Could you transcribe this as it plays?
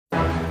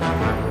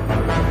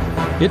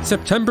It's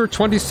September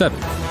 27th,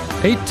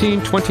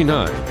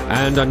 1829,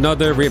 and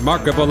another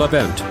remarkable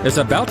event is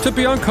about to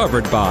be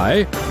uncovered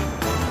by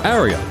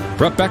Arion,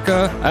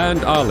 Rebecca,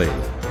 and Olly,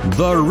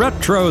 the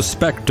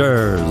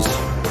Retrospectors.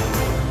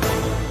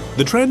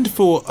 The trend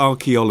for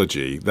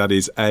archaeology, that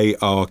is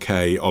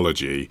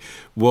Arkeology,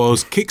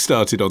 was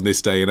kickstarted on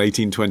this day in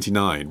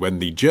 1829 when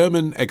the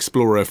German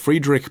explorer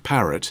Friedrich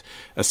Parrot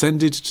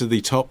ascended to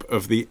the top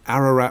of the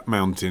Ararat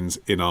Mountains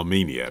in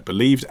Armenia,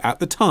 believed at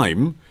the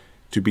time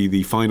to be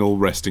the final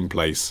resting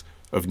place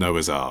of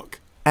Noah's Ark.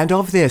 And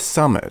of their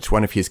summit,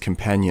 one of his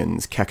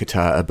companions,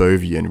 Kakata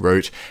Abovian,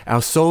 wrote,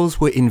 "Our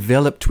souls were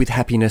enveloped with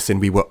happiness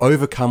and we were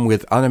overcome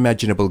with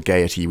unimaginable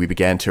gaiety. We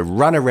began to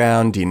run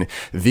around in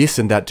this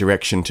and that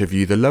direction to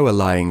view the lower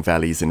lying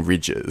valleys and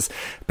ridges."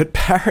 But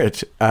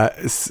Parrot,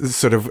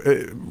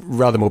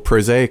 rather more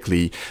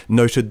prosaically,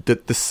 noted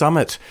that the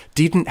summit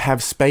didn't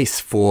have space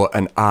for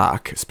an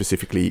ark,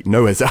 specifically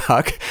Noah's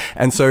Ark,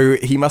 and so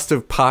he must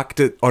have parked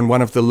it on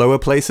one of the lower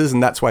places,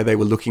 and that's why they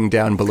were looking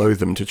down below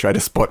them to try to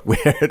spot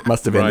where it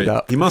must have ended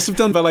up. He must have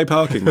done valet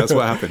parking, that's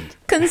what happened.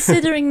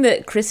 Considering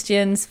that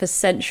Christians for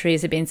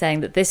centuries have been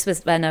saying that this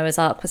was where Noah's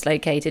Ark was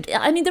located,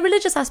 I mean, the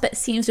religious aspect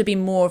seems to be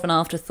more of an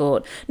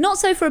afterthought. Not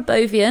so for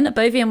Abovian.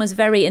 Abovian was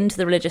very into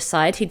the religious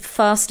side. He'd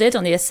fasted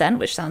on the ascent,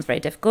 which sounds very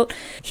difficult.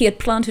 He had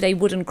planted a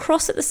wooden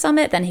cross at the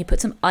summit, then he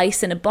put some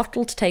ice in a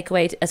bottle to take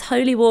away as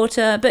holy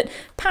water. But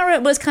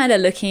Parrot was kind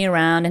of looking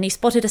around and he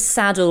spotted a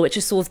saddle, which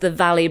is sort of the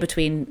valley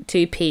between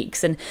two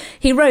peaks. And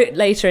he wrote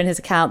later in his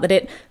account that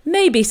it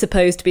may be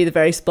supposed to be the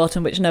very spot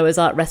on which Noah's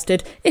Ark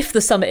rested, if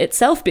the summit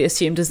itself be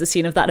assumed as the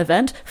scene of that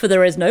event, for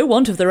there is no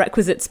want of the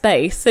requisite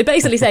space. So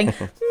basically saying,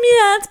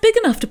 yeah, it's big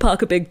enough to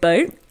park a big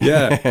boat.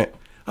 Yeah.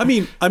 I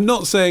mean, I'm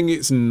not saying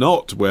it's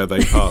not where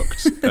they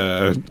parked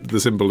the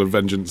symbol of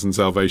vengeance and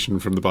salvation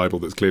from the Bible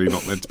that's clearly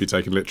not meant to be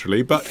taken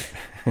literally, but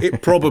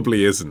it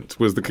probably isn't,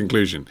 was the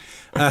conclusion.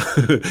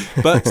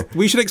 But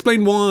we should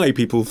explain why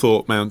people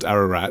thought Mount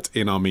Ararat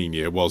in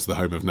Armenia was the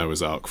home of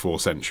Noah's Ark for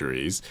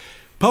centuries.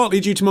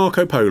 Partly due to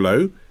Marco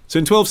Polo. So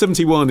in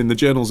 1271, in the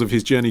journals of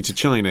his journey to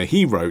China,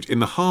 he wrote, "In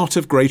the heart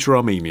of Greater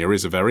Armenia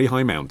is a very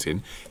high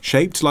mountain,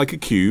 shaped like a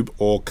cube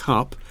or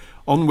cup,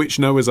 on which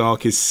Noah's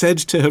Ark is said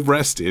to have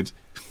rested."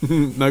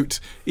 Note,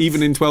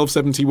 even in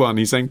 1271,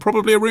 he's saying,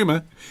 probably a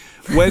rumour,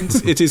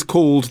 whence it is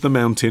called the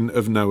Mountain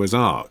of Noah's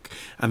Ark.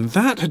 And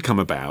that had come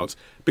about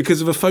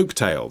because of a folk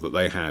tale that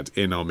they had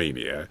in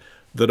Armenia,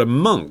 that a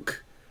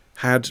monk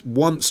had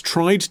once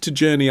tried to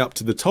journey up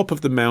to the top of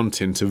the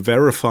mountain to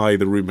verify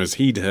the rumours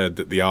he'd heard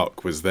that the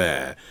Ark was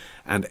there.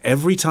 And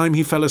every time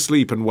he fell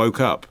asleep and woke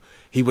up,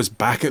 he was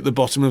back at the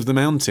bottom of the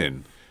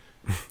mountain.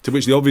 To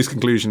which the obvious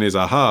conclusion is,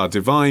 aha,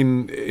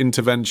 divine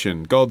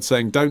intervention. God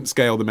saying, don't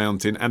scale the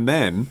mountain. And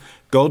then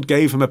God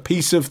gave him a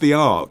piece of the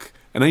Ark.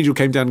 An angel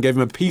came down and gave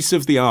him a piece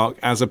of the Ark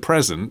as a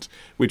present,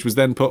 which was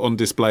then put on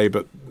display,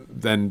 but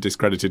then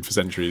discredited for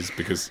centuries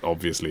because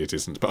obviously it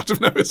isn't part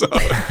of Noah's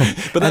Ark.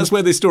 But that's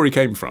where this story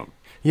came from.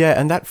 Yeah,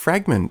 and that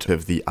fragment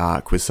of the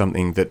Ark was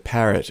something that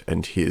Parrot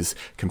and his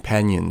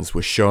companions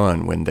were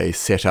shown when they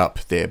set up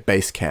their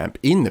base camp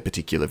in the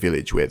particular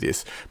village where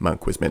this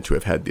monk was meant to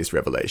have had this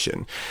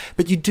revelation.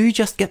 But you do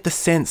just get the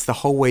sense the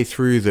whole way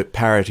through that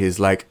Parrot is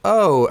like,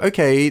 oh,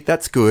 okay,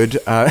 that's good.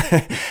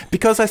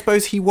 Because I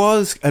suppose he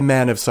was a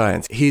man of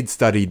science. He'd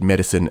studied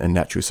medicine and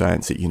natural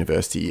science at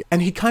university,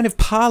 and he kind of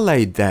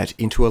parlayed that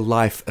into a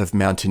life of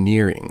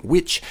mountaineering,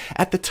 which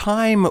at the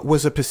time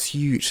was a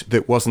pursuit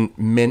that wasn't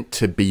meant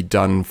to be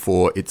done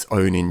for its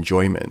own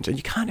enjoyment. And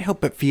you can't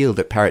help but feel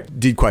that Parrot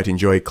did quite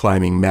enjoy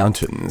climbing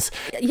mountains.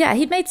 Yeah,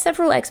 he'd made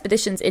several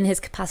expeditions in his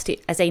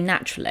capacity as a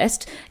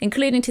naturalist,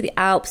 including to the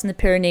Alps and the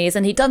Pyrenees,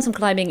 and he'd done some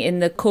climbing in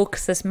the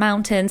Caucasus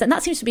Mountains, and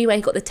that seems to be where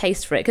he got the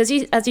taste for it. Because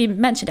as you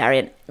mentioned,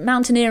 Arion,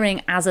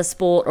 mountaineering as a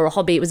sport or a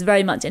hobby, it was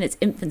very much in its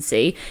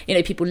infancy. You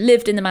know, people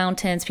lived in the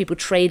mountains, people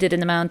traded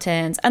in the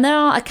mountains, and there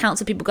are accounts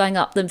of people going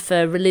up them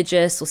for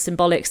religious or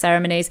symbolic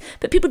ceremonies,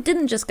 but people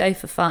didn't just go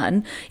for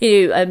fun.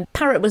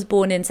 Parrot was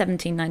born in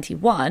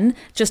 1791,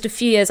 just a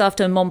few years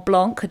after Mont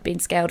Blanc had been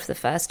scaled for the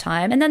first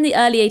time, and then the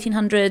early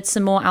 1800s,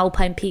 some more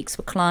alpine peaks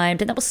were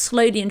climbed, and that was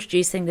slowly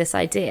introducing this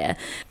idea.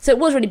 So it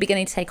was really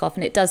beginning to take off,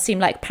 and it does seem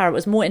like Parrot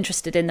was more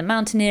interested in the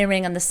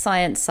mountaineering and the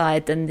science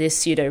side than the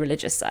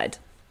pseudo-religious side.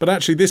 But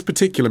actually, this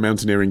particular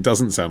mountaineering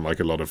doesn't sound like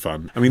a lot of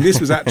fun. I mean, this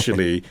was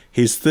actually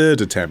his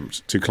third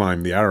attempt to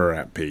climb the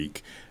Ararat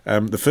peak.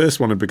 The first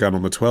one had begun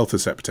on the 12th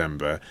of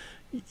September.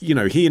 You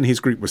know, he and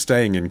his group were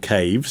staying in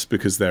caves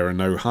because there are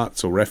no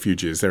huts or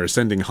refuges. They're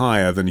ascending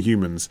higher than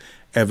humans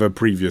ever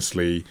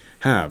previously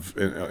have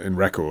in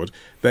record.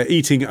 They're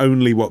eating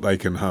only what they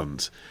can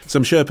hunt.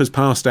 Some Sherpas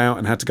passed out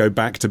and had to go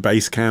back to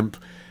base camp.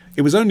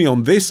 It was only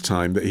on this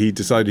time that he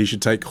decided he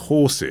should take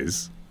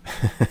horses.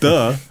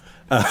 Duh.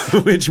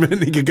 Which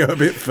meant he could go a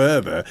bit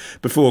further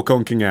before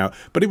conking out.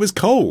 But it was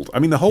cold. I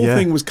mean, the whole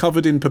thing was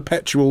covered in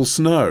perpetual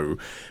snow,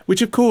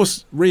 which, of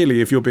course,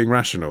 really, if you're being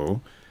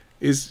rational,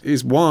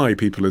 is why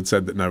people had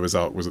said that Noah's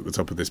Ark was at the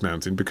top of this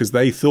mountain, because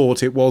they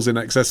thought it was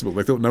inaccessible.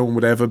 They thought no one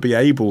would ever be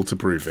able to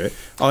prove it,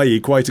 i.e.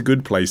 quite a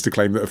good place to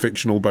claim that a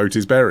fictional boat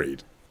is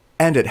buried.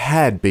 And it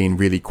had been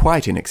really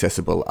quite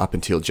inaccessible up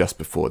until just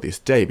before this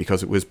day,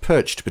 because it was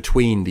perched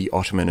between the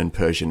Ottoman and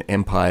Persian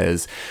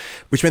empires,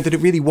 which meant that it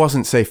really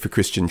wasn't safe for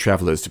Christian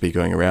travellers to be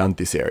going around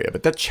this area.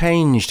 But that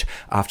changed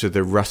after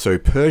the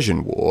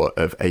Russo-Persian War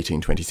of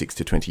 1826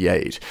 to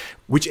 28,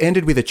 which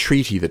ended with a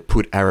treaty that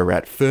put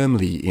Ararat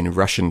firmly in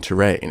Russian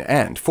terrain.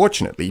 And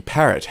fortunately,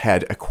 Parrot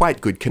had a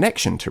quite good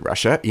connection to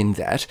Russia in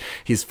that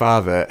his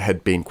father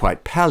had been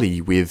quite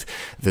pally with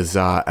the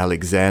Tsar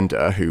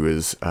Alexander, who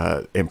was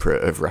Emperor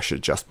of Russia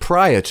just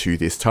prior to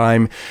this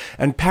time.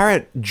 And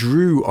Parrot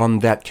drew on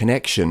that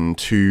connection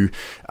to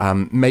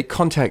make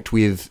contact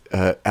with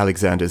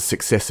Alexander's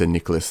successor,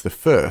 Nicholas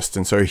I.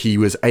 And so he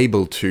was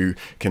able to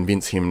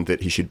convince him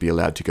that he should be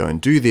allowed to go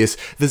and do this.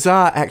 The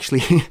Tsar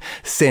actually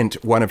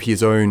sent one of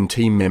his own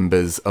team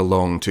members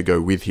along to go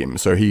with him.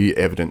 So he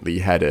evidently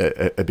had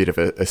a bit of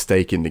a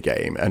stake in the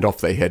game, and off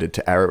they headed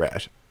to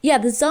Ararat. Yeah,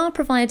 the Tsar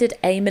provided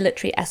a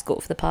military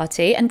escort for the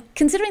party, and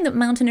considering that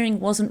mountaineering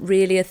wasn't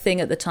really a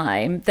thing at the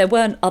time, there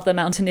weren't other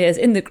mountaineers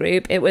in the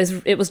group. It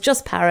was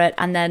just Parrot,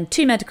 and then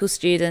 2 medical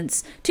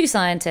students, 2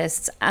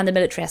 scientists, and the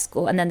military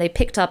escort, and then they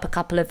picked up a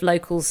couple of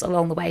locals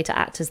along the way to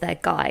act as their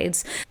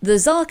guides. The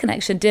Tsar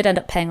connection did end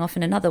up paying off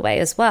in another way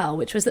as well,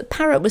 which was that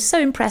Parrot was so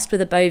impressed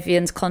with the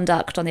Bovians'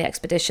 conduct on the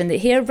expedition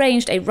that he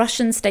arranged a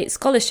Russian state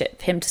scholarship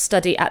for him to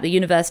study at the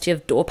University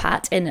of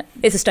Dorpat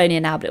it's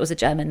Estonia now, but it was a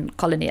German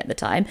colony at the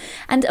time.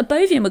 And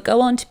Bovian would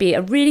go on to be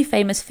a really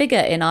famous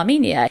figure in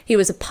Armenia. He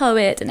was a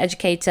poet, an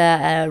educator,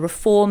 a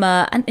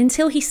reformer, and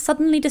until he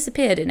suddenly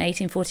disappeared in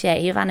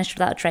 1848. He vanished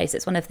without a trace.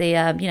 It's one of the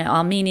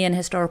Armenian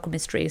historical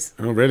mysteries.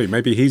 Oh, really?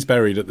 Maybe he's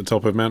buried at the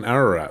top of Mount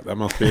Ararat. That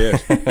must be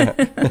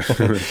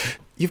it.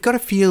 You've got to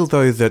feel,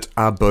 though, that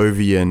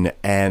Arbovian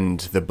and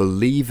the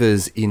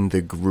believers in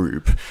the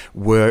group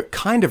were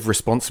kind of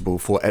responsible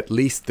for at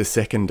least the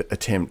second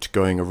attempt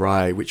going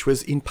awry, which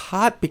was in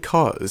part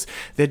because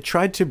they'd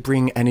tried to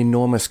bring an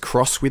enormous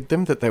cross with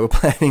them that they were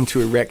planning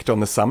to erect on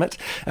the summit.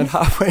 And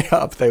halfway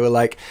up, they were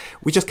like,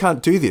 we just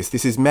can't do this.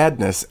 This is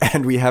madness,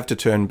 and we have to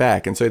turn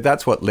back. And so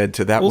that's what led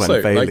to that also,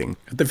 one failing.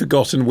 Like, they've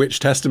forgotten which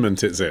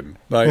testament it's in.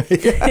 Like,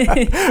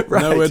 right,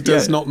 Noah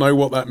does not know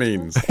what that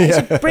means.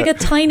 Bring a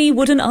tiny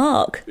wooden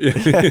ark.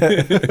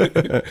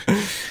 There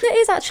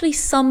is actually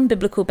some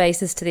biblical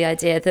basis to the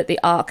idea that the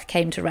ark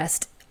came to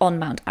rest on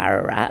Mount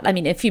Ararat. I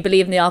mean, if you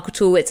believe in the ark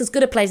at all, it's as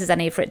good a place as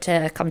any for it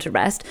to come to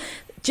rest.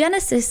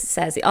 Genesis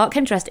says the ark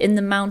came to rest in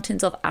the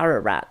mountains of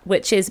Ararat,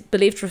 which is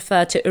believed to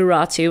refer to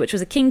Urartu, which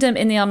was a kingdom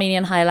in the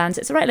Armenian highlands.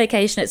 It's the right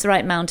location, it's the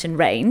right mountain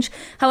range.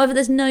 However,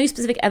 there's no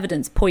specific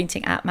evidence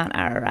pointing at Mount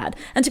Ararat.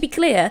 And to be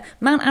clear,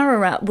 Mount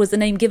Ararat was the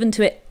name given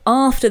to it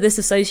after this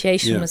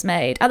association was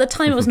made. At the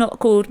time, it was not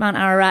called Mount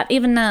Ararat.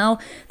 Even now,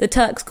 the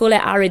Turks call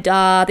it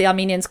Arida, the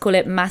Armenians call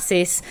it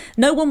Masis.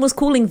 No one was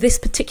calling this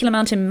particular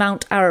mountain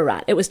Mount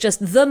Ararat. It was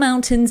just the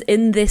mountains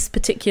in this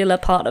particular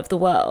part of the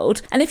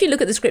world. And if you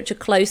look at the scripture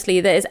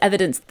closely, there is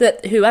evidence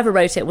that whoever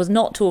wrote it was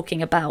not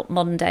talking about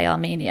modern-day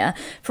Armenia.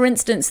 For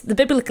instance, the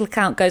biblical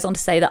account goes on to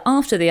say that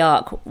after the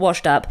ark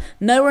washed up,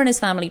 Noah and his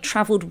family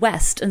travelled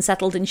west and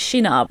settled in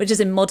Shinar, which is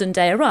in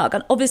modern-day Iraq.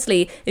 And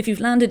obviously, if you've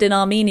landed in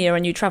Armenia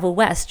and you travel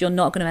west, you're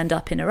not going to end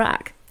up in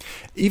Iraq.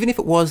 Even if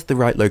it was the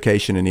right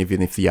location and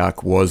even if the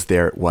ark was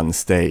there at one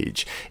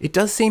stage, it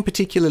does seem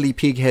particularly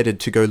pig-headed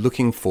to go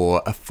looking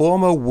for a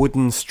former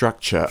wooden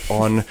structure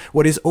on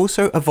what is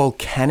also a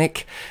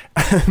volcanic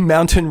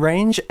mountain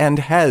range and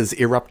has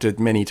erupted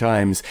many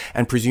times,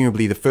 and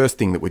presumably the first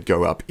thing that would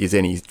go up is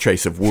any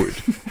trace of wood.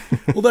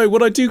 Although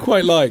what I do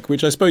quite like,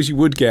 which I suppose you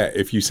would get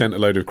if you sent a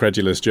load of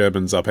credulous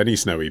Germans up any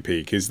snowy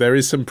peak, is there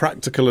is some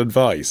practical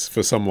advice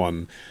for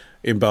someone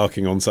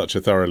embarking on such a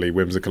thoroughly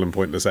whimsical and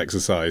pointless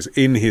exercise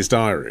in his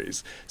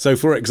diaries. So,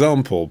 for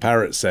example,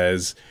 Parrot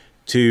says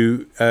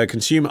to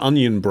consume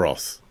onion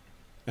broth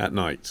at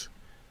night.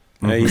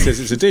 He says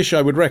it's a dish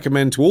I would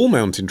recommend to all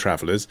mountain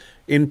travellers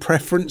in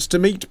preference to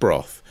meat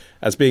broth,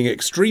 as being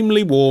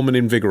extremely warm and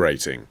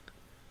invigorating.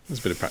 That's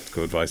a bit of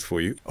practical advice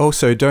for you.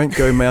 Also, don't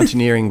go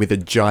mountaineering with a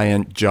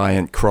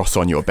giant cross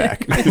on your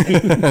back.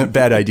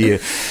 Bad idea.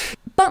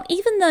 But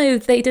even though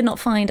they did not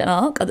find an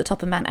ark at the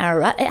top of Mount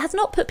Ararat, it has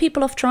not put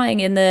people off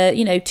trying in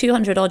the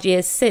 200 odd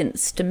years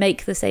since to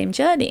make the same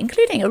journey,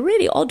 including a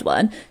really odd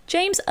one.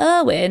 James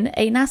Irwin,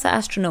 a NASA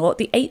astronaut,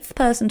 the 8th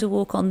person to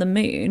walk on the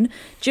moon,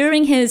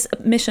 during his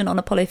mission on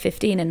Apollo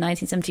 15 in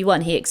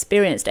 1971, he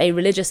experienced a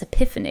religious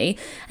epiphany,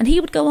 and he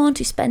would go on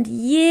to spend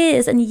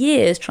years and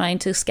years trying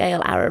to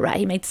scale Ararat.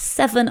 He made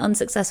 7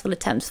 unsuccessful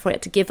attempts for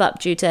it to give up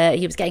due to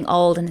he was getting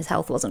old and his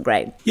health wasn't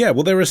great. Yeah,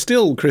 well, there are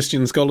still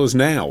Christian scholars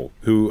now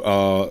who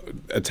are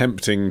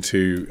attempting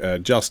to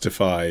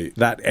justify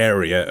that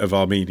area of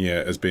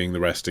Armenia as being the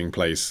resting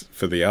place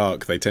for the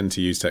ark. They tend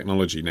to use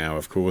technology now,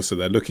 of course, so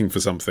they're looking for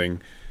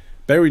something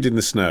buried in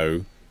the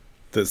snow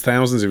that's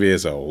thousands of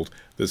years old,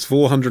 that's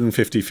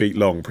 450 feet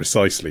long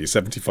precisely,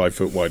 75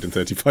 foot wide and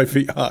 35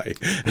 feet high,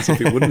 as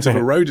if it wouldn't have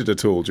eroded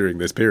at all during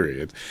this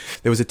period.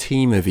 There was a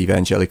team of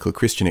evangelical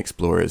Christian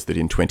explorers that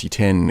in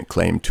 2010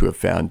 claimed to have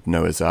found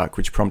Noah's Ark,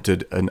 which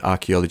prompted an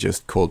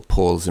archaeologist called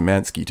Paul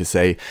Zemansky to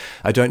say,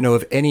 "I don't know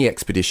of any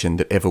expedition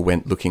that ever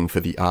went looking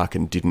for the Ark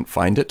and didn't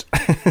find it."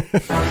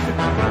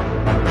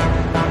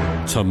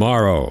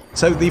 Tomorrow.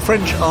 So the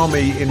French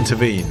army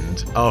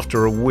intervened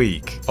after a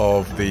week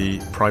of the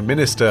Prime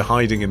Minister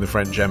hiding in the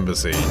French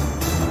embassy.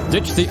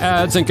 Ditch the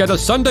ads and get a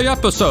Sunday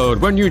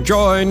episode when you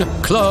join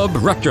Club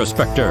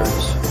Retrospectors.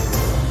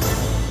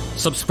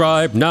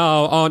 Subscribe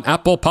now on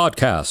Apple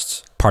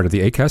Podcasts, part of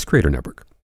the Acast Creator Network.